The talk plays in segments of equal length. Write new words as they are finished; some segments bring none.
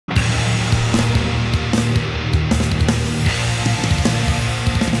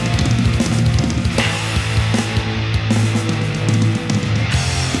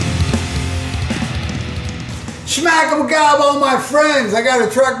Smack 'em gob, all my friends. I got a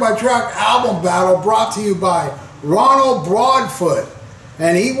track by track album battle brought to you by Ronald Broadfoot.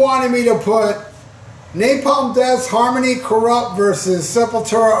 And he wanted me to put Napalm Death's Harmony Corrupt versus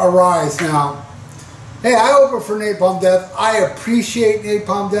Sepultura Arise. Now, hey, I open for Napalm Death. I appreciate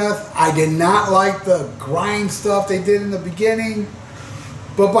Napalm Death. I did not like the grind stuff they did in the beginning.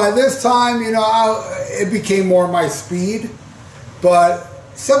 But by this time, you know, it became more my speed. But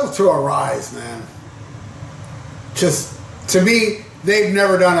Sepultura Arise, man. Just, to me, they've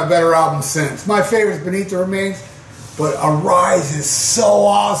never done a better album since. My favorite is Beneath the Remains, but Arise is so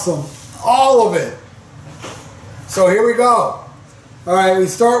awesome. All of it. So here we go. All right, we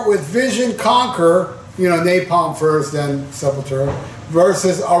start with Vision Conquer, you know, Napalm first, then Sepultura,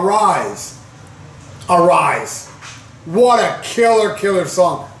 versus Arise. Arise. What a killer, killer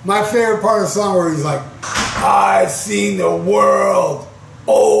song. My favorite part of the song where he's like, I've seen the world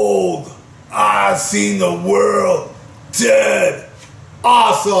old. I've seen the world dead.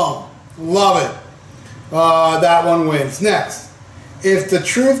 Awesome. Love it. That one wins. Next, If the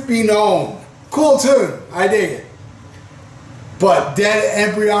Truth Be Known. Cool tune. I dig it. But Dead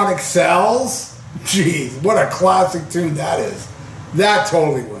Embryonic Cells? Jeez, what a classic tune that is. That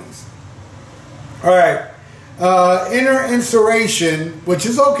totally wins. All right. Inner Insurrection, which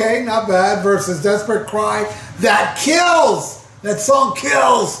is okay, not bad, versus Desperate Cry. That kills. That song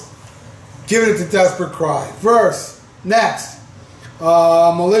kills. Giving it to Desperate Cry. Verse. Next.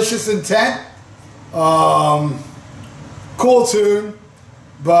 Malicious Intent. Cool tune.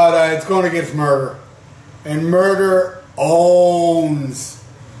 But it's going against Murder. And Murder owns.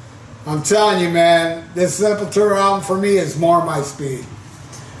 I'm telling you, man. This Sepultura album for me is more my speed.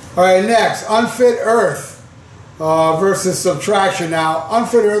 Alright, next. Unfit Earth. Versus Subtraction. Now,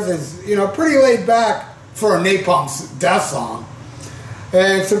 Unfit Earth is, you know, pretty laid back for a Napalm Death song.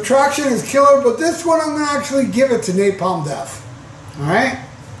 And Subtraction is killer, but this one I'm going to actually give it to Napalm Death. Alright?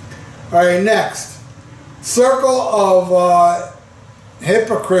 Alright, next. Circle of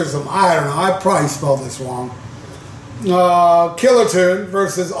Hypocrism. I don't know. I probably spelled this wrong. Killer Tune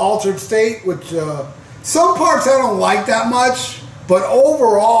versus Altered State, which some parts I don't like that much, but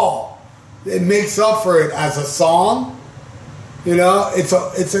overall it makes up for it as a song. You know, it's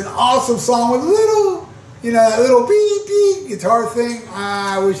an awesome song with a little, you know, that little beep beep guitar thing.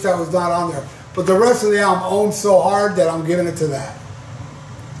 I wish that was not on there. But the rest of the album owns so hard that I'm giving it to that.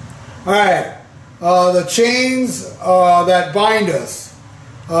 Alright. The Chains That Bind Us.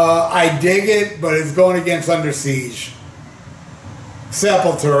 I dig it, but it's going against Under Siege.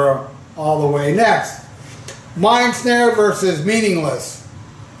 Sepultura all the way. Next. Mind Snare versus Meaningless.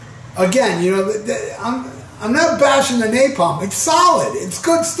 Again, you know, I'm not bashing the Napalm. It's solid. It's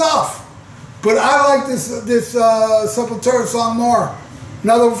good stuff. But I like this Sepultura song more.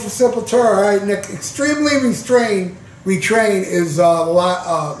 Another one for Sepultura, right? Extremely Retrain is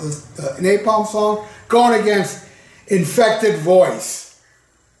the Napalm song going against Infected Voice.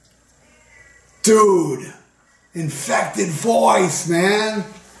 Dude, Infected Voice, man.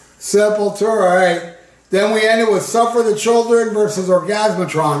 Sepultura, all right. Then we ended with Suffer the Children versus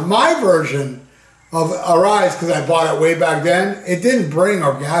Orgasmatron. My version of Arise, because I bought it way back then, it didn't bring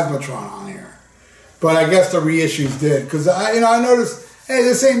Orgasmatron on here. But I guess the reissues did. Because, I noticed, hey,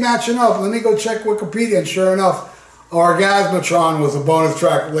 this ain't matching up. Let me go check Wikipedia, and sure enough, Orgasmatron was a bonus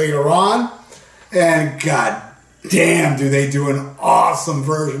track later on. And god damn, do they do an awesome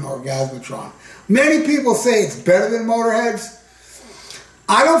version of Orgasmatron. Many people say it's better than Motorhead's.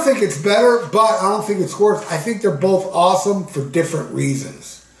 I don't think it's better, but I don't think it's worse. I think they're both awesome for different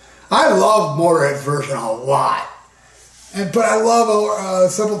reasons. I love Motorhead's version a lot. But I love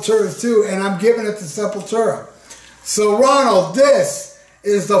Sepultura's too, and I'm giving it to Sepultura. So Ronald, this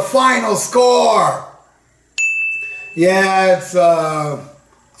is the final score. Yeah, it's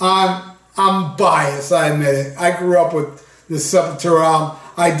I'm biased, I admit it. I grew up with this Sepultura album.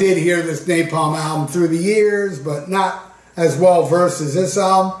 I did hear this Napalm album through the years, but not as well versed as this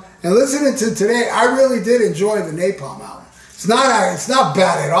album. And listening to today, I really did enjoy the Napalm album. It's not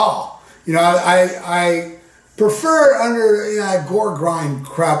bad at all. You know, I prefer under that gore grind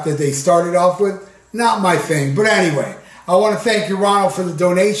crap that they started off with. Not my thing. But anyway, I want to thank you, Ronald, for the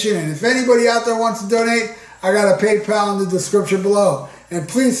donation. And if anybody out there wants to donate, I got a PayPal in the description below. And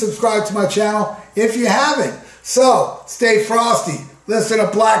please subscribe to my channel if you haven't. So, stay frosty, listen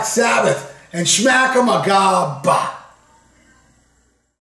to Black Sabbath, and smack 'em a gob.